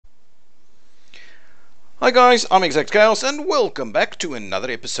Hi guys, I'm ExactChaos and welcome back to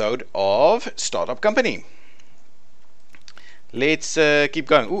another episode of Startup Company. Let's keep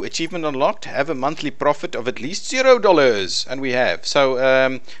going. Ooh, achievement unlocked. Have a monthly profit of at least $0, and we have.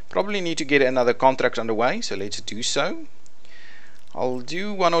 So probably need to get another contract underway. So let's do so. I'll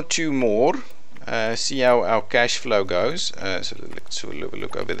do one or two more. See how our cash flow goes. So let's have a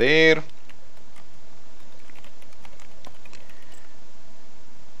look over there.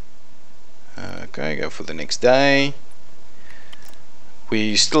 Okay, go for the next day.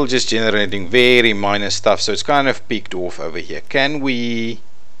 We're still just generating very minor stuff, so it's kind of peaked off over here. Can we...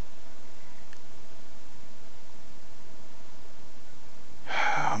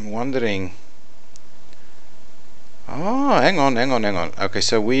 I'm wondering... Oh, hang on. Okay,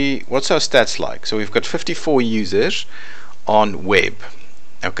 so what's our stats like? So we've got 54 users on web.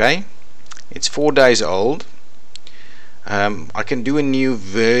 Okay, it's 4 days old. I can do a new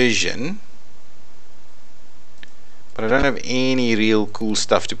version, but I don't have any real cool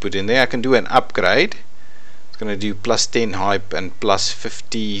stuff to put in there. I can do an upgrade. It's going to do plus 10 hype and plus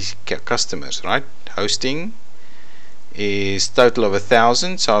 50 customers, right? Hosting is total of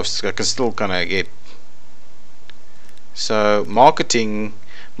 1,000, so I can still kind of get. So marketing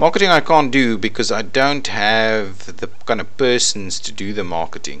I can't do because I don't have the kind of persons to do the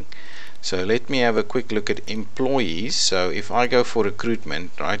marketing. So let me have a quick look at employees. So if I go for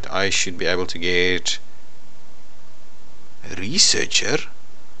recruitment, right, I should be able to get a researcher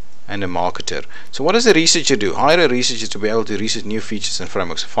and a marketer. So what does a researcher do? Hire a researcher to be able to research new features and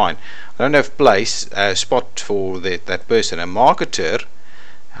frameworks. Fine. I don't have spot for that person. A marketer,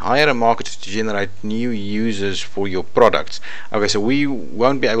 hire a marketer to generate new users for your products. Okay, so we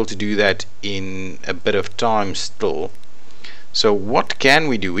won't be able to do that in a bit of time still. So what can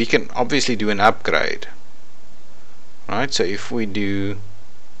we do? We can obviously do an upgrade, right? So if we do,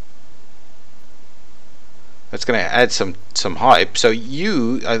 that's going to add some hype. So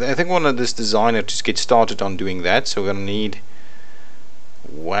I think one of this designer to get started on doing that. So we're going to need,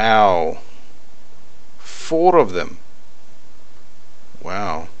 wow, 4 of them.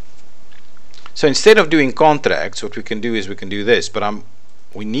 Wow. So instead of doing contracts, what we can do is we can do this, but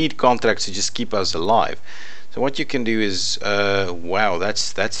we need contracts to just keep us alive. So what you can do is, wow,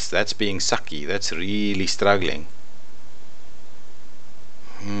 that's being sucky. That's really struggling.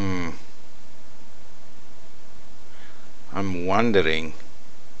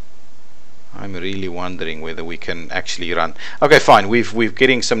 I'm really wondering whether we can actually run. Okay, fine. We're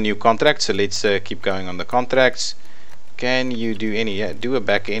getting some new contracts, so let's keep going on the contracts. Can you do any? Yeah, do a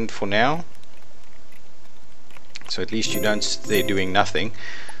back end for now. So at least you don't stay doing nothing.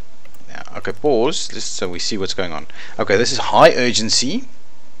 Okay, pause just so we see what's going on. Okay, this is high urgency.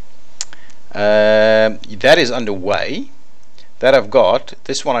 That is underway. That I've got.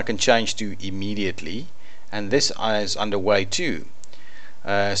 This one I can change to immediately, and this is underway too.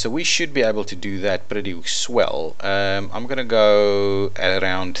 So we should be able to do that pretty swell. I'm gonna go at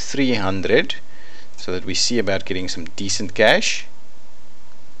around 300 so that we see about getting some decent cash.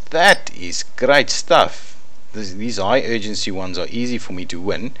 That is great stuff. These high urgency ones are easy for me to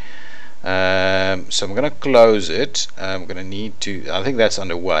win. So I'm going to close it. I'm going to need to, I think that's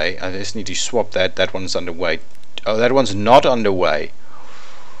underway. I just need to swap that. That one's underway. Oh, that one's not underway.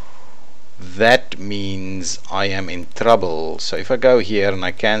 That means I am in trouble. So if I go here and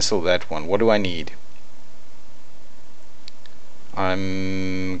I cancel that one, what do I need?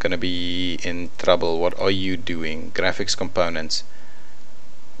 I'm going to be in trouble. What are you doing? Graphics components.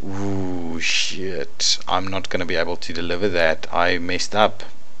 Ooh, shit. I'm not going to be able to deliver that. I messed up.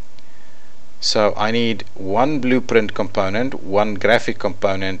 So I need one blueprint component, one graphic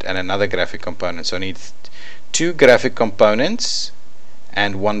component, and another graphic component. So I need 2 graphic components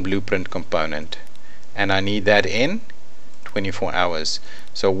and 1 blueprint component. And I need that in 24 hours.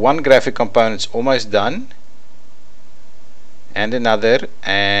 So 1 graphic component's almost done. And another.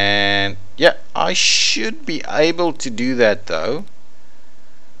 And yeah, I should be able to do that though.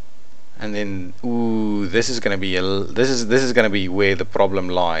 And then, ooh, this is going to be this is going to be where the problem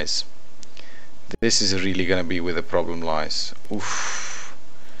lies. This is really going to be where the problem lies. Oof.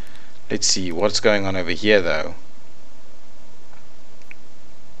 Let's see what's going on over here though.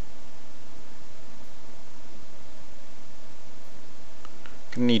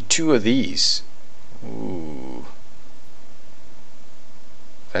 Gonna need 2 of these. Ooh.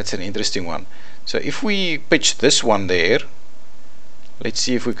 That's an interesting one. So if we pitch this one there, let's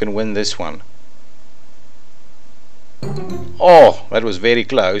see if we can win this one. Oh, that was very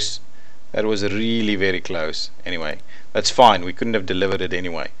close. That was really very close. Anyway, that's fine. We couldn't have delivered it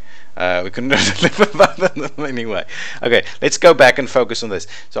anyway. We couldn't live without them anyway. Okay, let's go back and focus on this.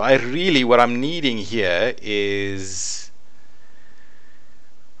 So what I'm needing here is,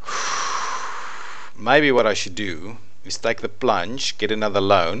 maybe what I should do is take the plunge, get another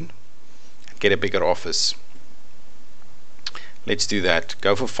loan, get a bigger office. Let's do that.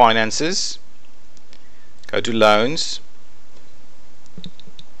 Go for finances, go to loans,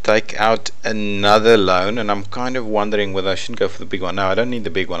 take out another loan, and I'm kind of wondering whether I shouldn't go for the big one. No, I don't need the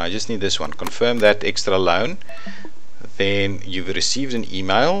big one, I just need this one. Confirm that extra loan. Then you've received an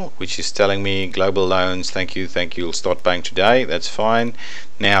email which is telling me global loans, thank you, you'll start paying today. That's fine.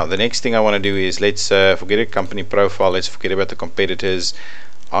 Now the next thing I want to do is, let's forget a company profile, let's forget about the competitors.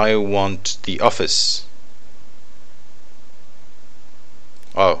 I want the office.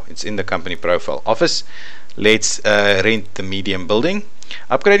 Oh, it's in the company profile. Office. Let's rent the medium building.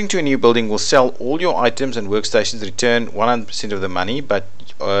 Upgrading to a new building will sell all your items and workstations, return 100% of the money, but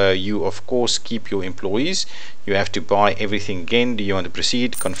you of course keep your employees. You have to buy everything again. Do you want to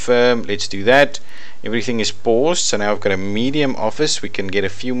proceed? Confirm. Let's do that. Everything is paused, so now I've got a medium office. We can get a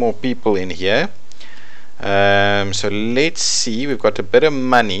few more people in here. So let's see, we've got a bit of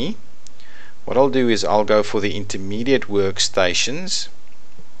money. What I'll do is I'll go for the intermediate workstations,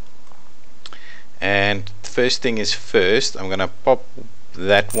 and first thing is first, I'm gonna pop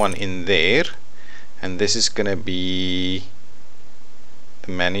that one in there, and this is gonna be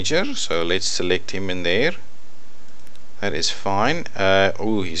the manager, so let's select him in there. That is fine.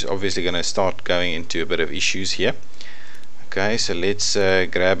 Oh, he's obviously gonna start going into a bit of issues here. Okay, so let's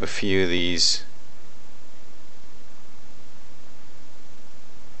grab a few of these.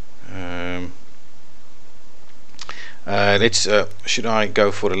 Should I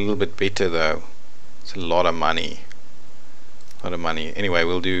go for a little bit better though? It's a lot of money. Anyway,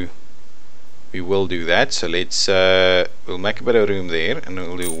 we will do that. So let's we'll make a bit of room there, and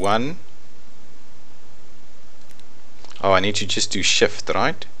we'll do one. Oh, I need to just do shift,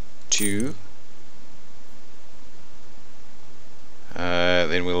 right? 2.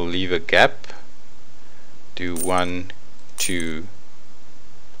 Then we'll leave a gap. Do 1, 2,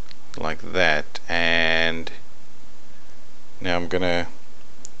 like that, and now I'm gonna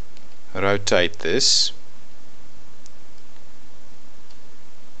rotate this.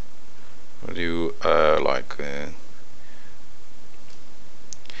 We'll do hang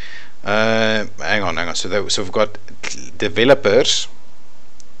on. So we've got developers.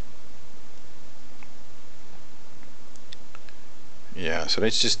 Yeah, so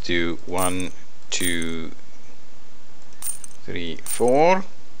let's just do 1, 2, 3, 4,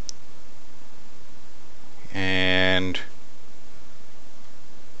 and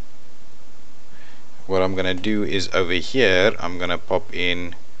what I'm gonna do is over here I'm gonna pop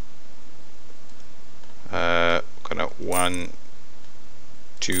in kind of 1,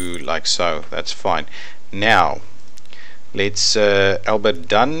 2, like so. That's fine. Now let's Albert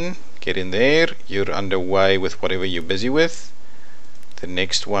Dunn, get in there. You're underway with whatever you're busy with. The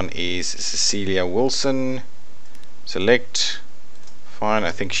next one is Cecilia Wilson. Select. Fine,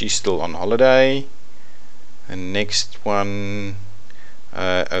 I think she's still on holiday. The next one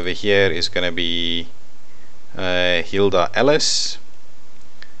over here is going to be Hilda Ellis.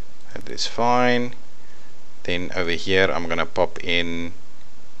 That is fine. Then over here I'm going to pop in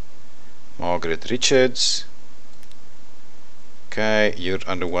Margaret Richards. Okay, you're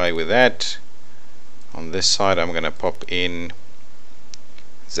underway with that. On this side I'm going to pop in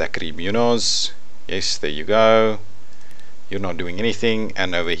Zachary Munoz. Yes, there you go. You're not doing anything.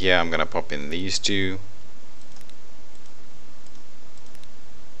 And over here I'm going to pop in these two.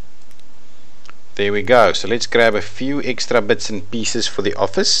 There we go. So let's grab a few extra bits and pieces for the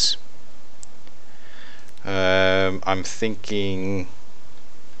office. I'm thinking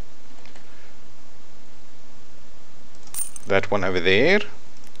that one over there,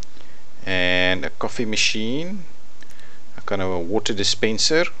 and a coffee machine, a kind of a water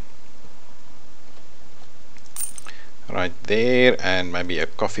dispenser right there, and maybe a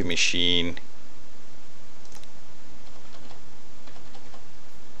coffee machine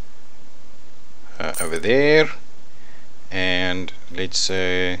over there. And let's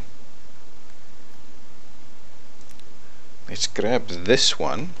grab this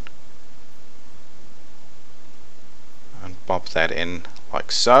one and pop that in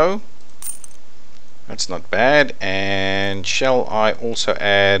like so. That's not bad. And shall I also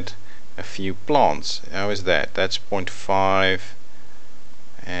add a few plants? How is that? That's 0.5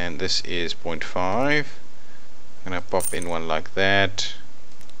 and this is 0.5. I'm gonna pop in one like that,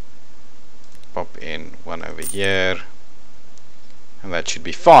 pop in one over here, and that should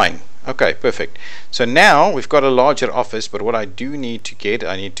be fine. Okay, perfect. So now we've got a larger office, but what I do need to get,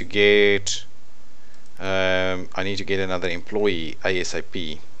 I need to get another employee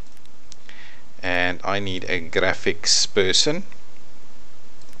ASAP, and I need a graphics person.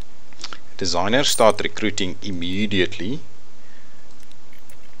 Designer, start recruiting immediately.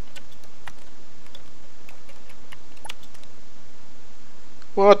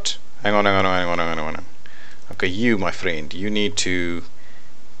 What? Hang on. Okay, you, my friend, you need to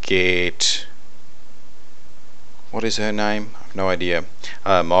get, what is her name? I have no idea.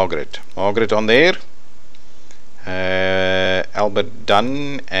 Margaret on there. Albert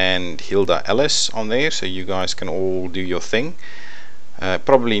Dunn and Hilda Ellis on there, so you guys can all do your thing.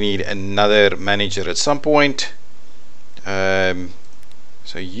 Probably need another manager at some point. So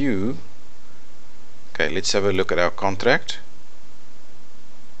you, okay, let's have a look at our contract.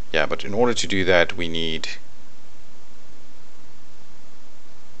 Yeah, but in order to do that we need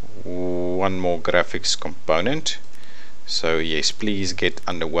one more graphics component. So yes, please get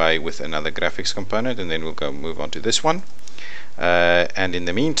underway with another graphics component, and then we'll go move on to this one. And in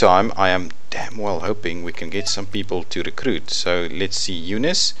the meantime, I am damn well hoping we can get some people to recruit. So let's see,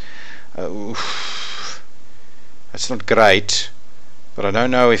 Eunice. That's not great, but I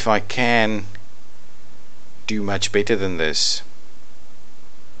don't know if I can do much better than this.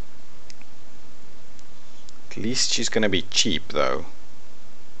 At least she's going to be cheap, though.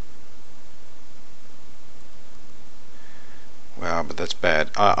 Wow, but that's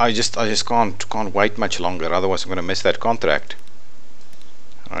bad. I just can't wait much longer. Otherwise, I'm going to miss that contract.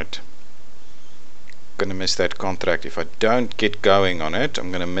 Right. Going to miss that contract. If I don't get going on it, I'm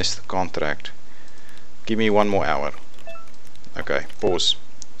going to miss the contract. Give me 1 more hour. Okay, pause.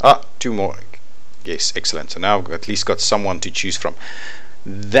 2 more. Yes, excellent. So now I've at least got someone to choose from.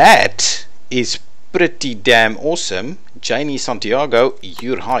 That is pretty damn awesome. Janie Santiago,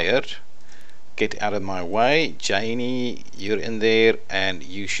 you're hired. Get out of my way. Janie, you're in there, and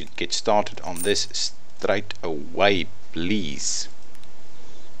you should get started on this straight away, please.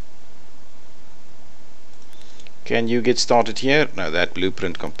 Can you get started here? No, that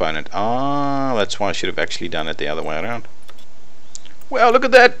blueprint component. That's why I should have actually done it the other way around. Well, look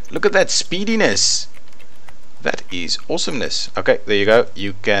at that. Look at that speediness. That is awesomeness. Okay, there you go.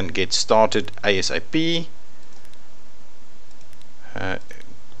 You can get started ASAP.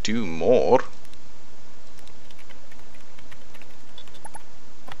 Do more.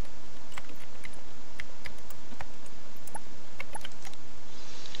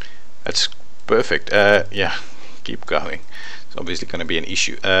 That's perfect. Yeah, keep going. It's obviously going to be an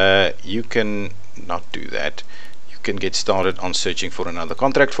issue. You can not do that. You can get started on searching for another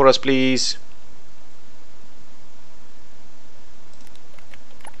contract for us, please.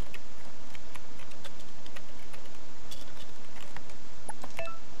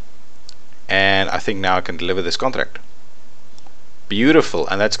 And I think now I can deliver this contract. Beautiful.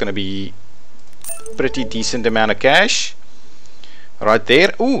 And that's going to be pretty decent amount of cash right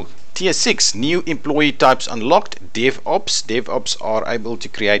there. Ooh, tier 6, new employee types unlocked. DevOps. DevOps are able to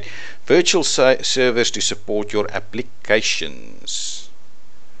create virtual servers to support your applications.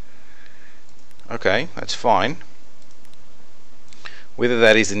 Okay, that's fine. Whether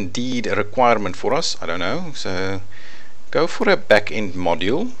that is indeed a requirement for us, I don't know. So go for a back-end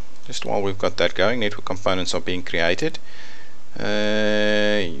module. Just while we've got that going, network components are being created.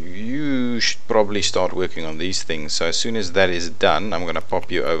 You should probably start working on these things. So as soon as that is done, I'm going to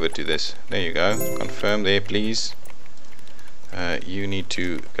pop you over to this. There you go. Confirm there, please. You need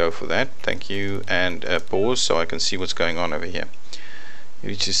to go for that. Thank you. And pause so I can see what's going on over here. You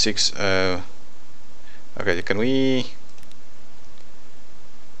reach 6. Okay, can we...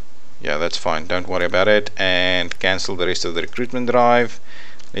 Yeah, that's fine. Don't worry about it. And cancel the rest of the recruitment drive.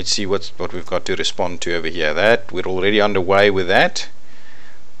 Let's see what we've got to respond to over here. That we're already underway with that.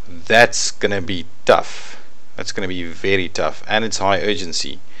 That's gonna be tough. That's gonna be very tough, and it's high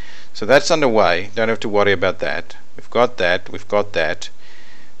urgency. So that's underway. Don't have to worry about that. We've got that. We've got that.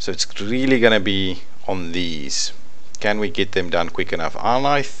 So it's really gonna be on these. Can we get them done quick enough? And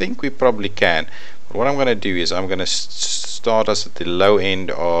I think we probably can. But what I'm gonna do is I'm gonna start us at the low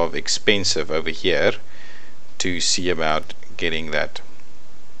end of expensive over here to see about getting that.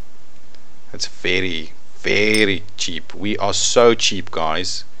 That's very, very cheap. We are so cheap,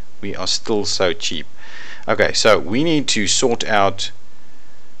 guys. We are still so cheap. Okay, so we need to sort out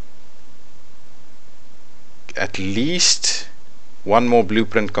at least 1 more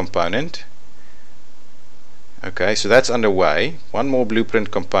blueprint component. Okay, so that's underway. 1 more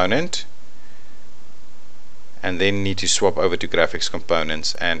blueprint component, and then need to swap over to graphics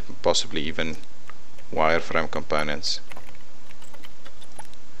components and possibly even wireframe components.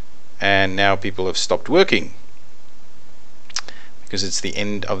 and now people have stopped working because it's the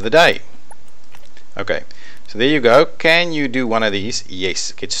end of the day. Okay, so there you go. Can you do one of these?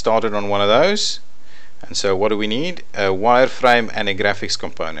 Yes. Get started on one of those. And so what do we need? A wireframe and a graphics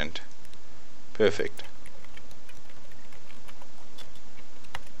component. Perfect.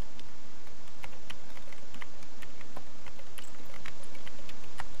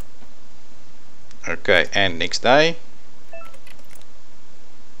 Okay, and next day.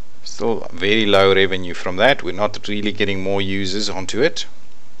 Still very low revenue from that. We're not really getting more users onto it.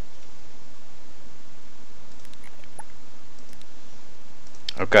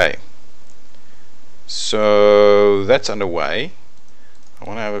 Okay, so that's underway. I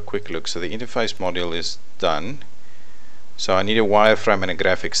want to have a quick look. So the interface module is done. So I need a wireframe and a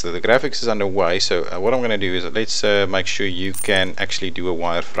graphics. So the graphics is underway. So what I'm going to do is let's make sure you can actually do a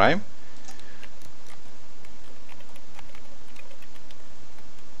wireframe.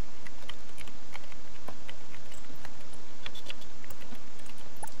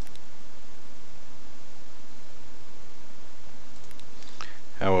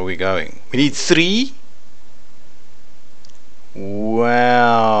 How are we going? We need 3.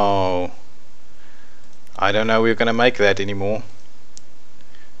 Wow. I don't know we're going to make that anymore.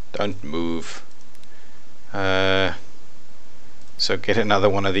 Don't move. So get another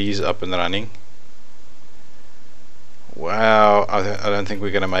one of these up and running. Wow. I don't think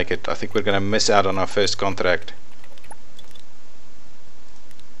we're going to make it. I think we're going to miss out on our first contract.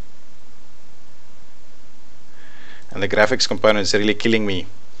 And the graphics component is really killing me.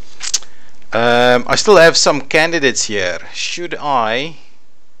 I still have some candidates here. Should I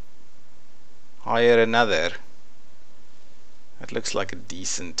hire another? That looks like a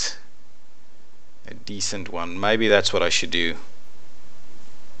decent one. Maybe that's what I should do.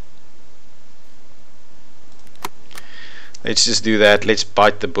 Let's just do that. Let's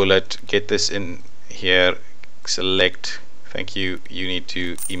bite the bullet. Get this in here. Select. Thank you. You need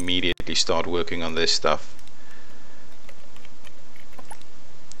to immediately start working on this stuff.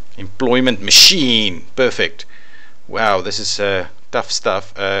 Employment machine. Perfect. Wow, this is tough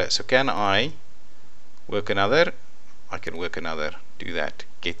stuff. So can I work another? I can work another. Do that.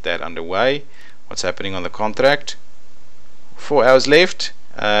 Get that underway. What's happening on the contract? 4 hours left.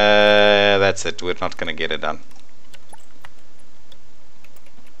 That's it. We're not going to get it done.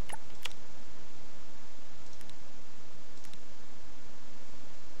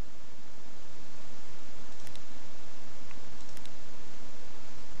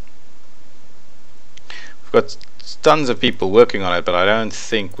 Got tons of people working on it, but I don't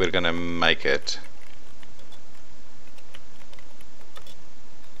think we're gonna make it.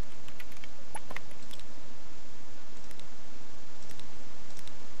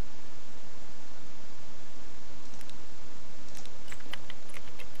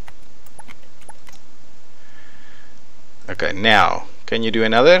 Okay, now can you do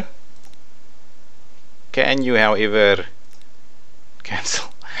another? Can you however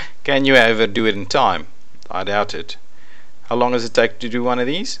cancel? Can you however do it in time? I doubt it. How long does it take to do one of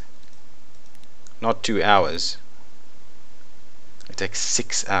these? Not 2 hours. It takes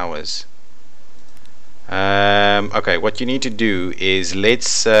 6 hours. Okay, what you need to do is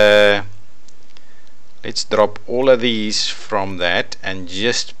let's drop all of these from that and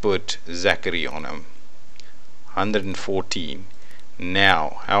just put Zachary on them. 114.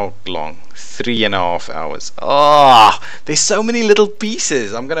 Now, how long? 3.5 hours. Ah, there's so many little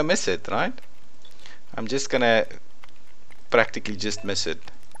pieces. I'm gonna miss it, right? I'm just gonna practically just miss it.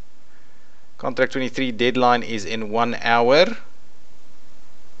 Contract 23 deadline is in 1 hour.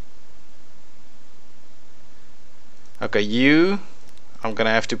 Okay, I'm gonna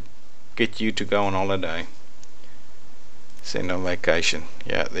have to get you to go on holiday. Send on vacation.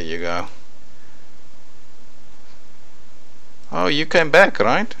 Yeah, there you go. Oh, you came back,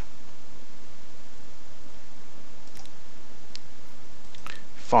 right?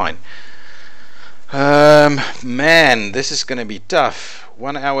 Fine. Man, this is gonna be tough.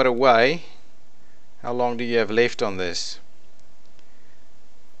 1 hour away. How long do you have left on this?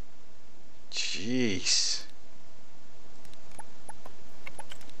 Jeez.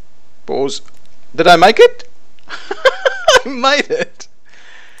 Pause. Did I make it? I made it.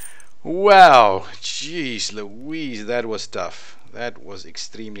 Wow. Jeez Louise, that was tough. That was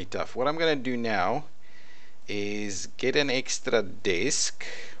extremely tough. What I'm gonna do now is get an extra desk.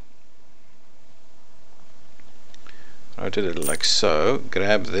 Rotate it like so,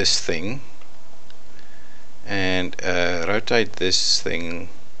 grab this thing and rotate this thing,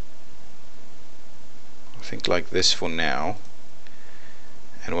 I think like this for now.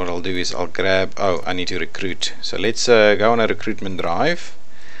 And what I'll do is I'll grab, oh, I need to recruit, so let's go on a recruitment drive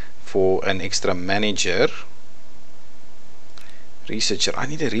for an extra manager. Researcher, I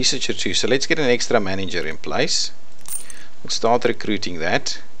need a researcher too, so let's get an extra manager in place. We'll start recruiting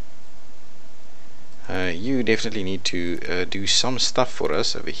that. You definitely need to do some stuff for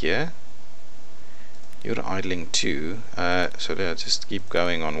us over here. You're idling too, so let's just keep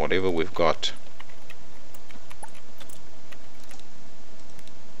going on whatever we've got.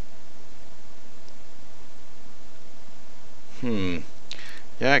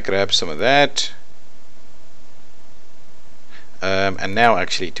 Yeah, grab some of that. And now,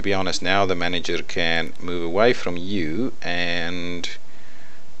 actually, to be honest, now the manager can move away from you and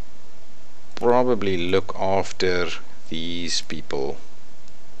probably look after these people.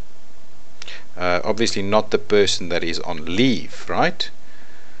 Obviously not the person that is on leave, right?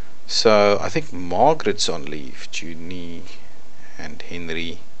 So I think Margaret's on leave, Junie and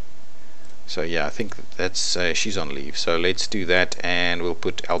Henry. So yeah, I think that's she's on leave. So let's do that, and we'll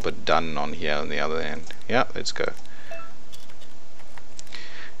put Albert Dunn on here on the other end. Yeah, let's go.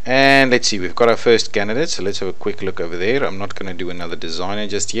 And let's see, we've got our first candidate, so let's have a quick look over there. I'm not going to do another designer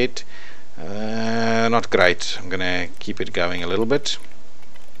just yet. Not great. I'm going to keep it going a little bit.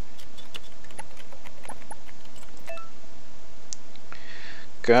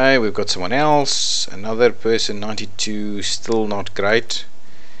 Okay, we've got someone else, another person, 92, still not great.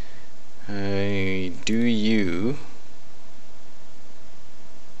 Do you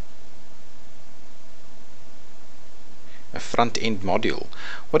a front end module?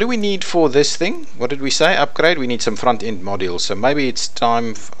 What do we need for this thing? What did we say? Upgrade? We need some front end modules, so maybe it's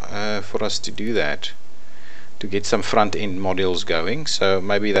time for us to do that, to get some front end modules going. So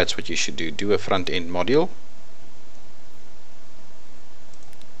maybe that's what you should do a front end module.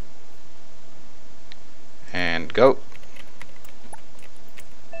 And go.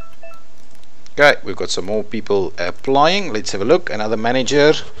 Okay, we've got some more people applying. Let's have a look. Another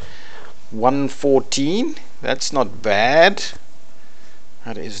manager, 114. That's not bad.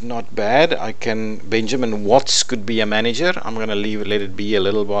 That is not bad. Benjamin Watts could be a manager. I'm going to let it be a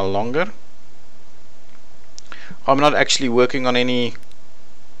little while longer. I'm not actually working on any.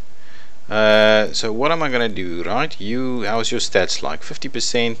 So what am I going to do, right? How's your stats like?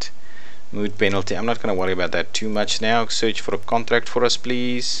 50% mood penalty. I'm not going to worry about that too much now. Search for a contract for us,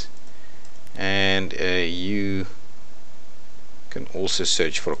 please. And you can also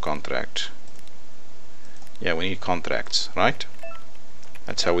search for a contract. Yeah, we need contracts, right?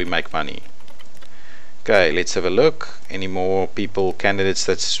 That's how we make money. Okay, let's have a look. Any more people, candidates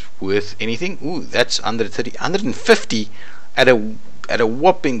that's worth anything? Ooh, that's 150 at a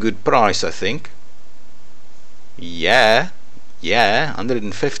whopping good price, I think. Yeah,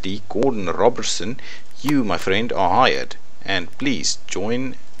 150. Gordon Robertson, you, my friend, are hired. And please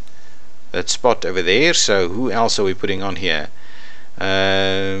join that spot over there. So who else are we putting on here?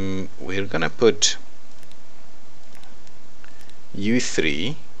 We're gonna put you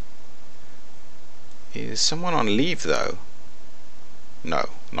three. Is someone on leave though? No,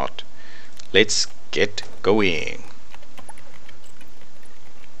 not. Let's get going.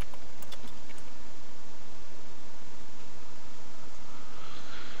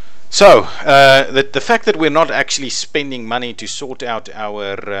 So the fact that we're not actually spending money to sort out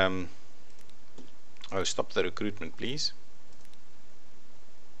our oh, stop the recruitment, please.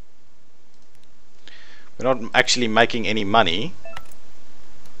 We're not actually making any money.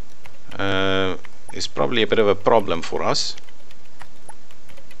 Is probably a bit of a problem for us.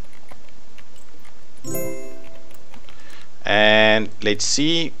 And let's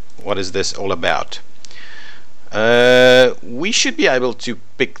see, what is this all about? We should be able to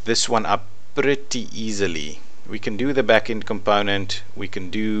pick this one up pretty easily. We can do the backend component. We can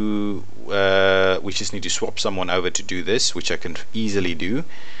do we just need to swap someone over to do this, which I can easily do.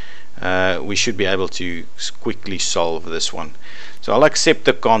 We should be able to quickly solve this one. So I'll accept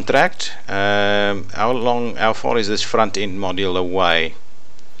the contract. How far is this front end module away?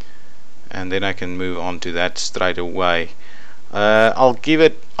 And then I can move on to that straight away. I'll give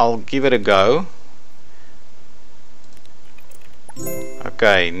it a go.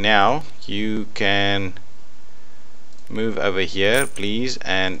 Okay, now you can move over here, please,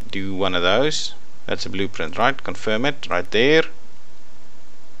 and do one of those. That's a blueprint, right? Confirm it right there.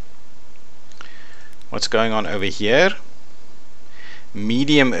 What's going on over here?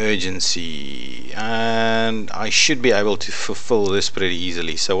 Medium urgency, and I should be able to fulfill this pretty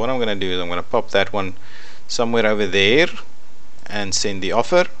easily. So what I'm going to do is I'm going to pop that one somewhere over there and send the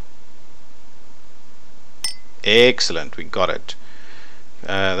offer. Excellent, we got it.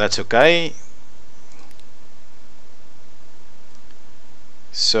 That's okay.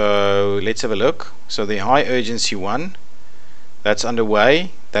 So let's have a look. So the high urgency one, That's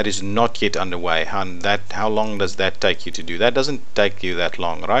underway. That is not yet underway. How long does that take you to do? That doesn't take you that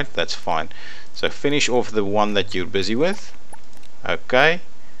long, right? That's fine. So finish off the one that you're busy with. Okay.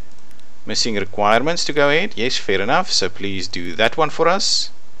 Missing requirements to go ahead. Yes, fair enough. So please do that one for us.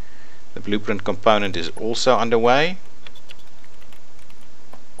 The blueprint component is also underway.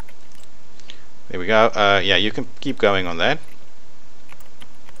 There we go. Yeah, you can keep going on that.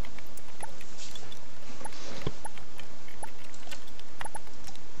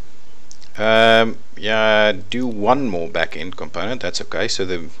 Yeah, do one more back-end component. That's okay. So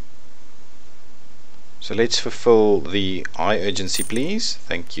let's fulfill the high urgency, please.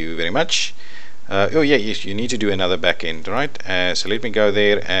 Thank you very much. Oh yeah, yes, you need to do another back-end, right? So let me go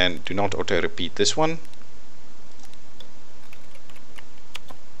there and do not auto repeat this one.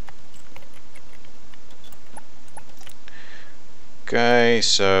 Okay,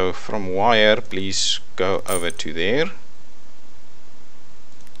 so from wire, please go over to there.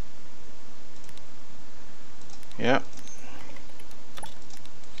 Yeah,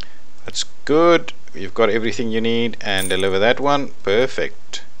 that's good. You've got everything you need, and deliver that one.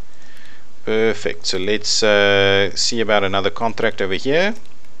 Perfect. Perfect. So let's see about another contract over here.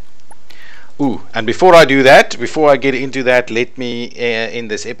 Ooh, and before I do that, before I get into that, let me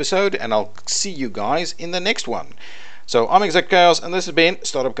end this episode, and I'll see you guys in the next one. So I'm ExactChaos, and this has been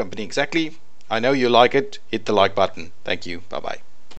Startup Company Exactly. I know you like it. Hit the like button. Thank you. Bye-bye.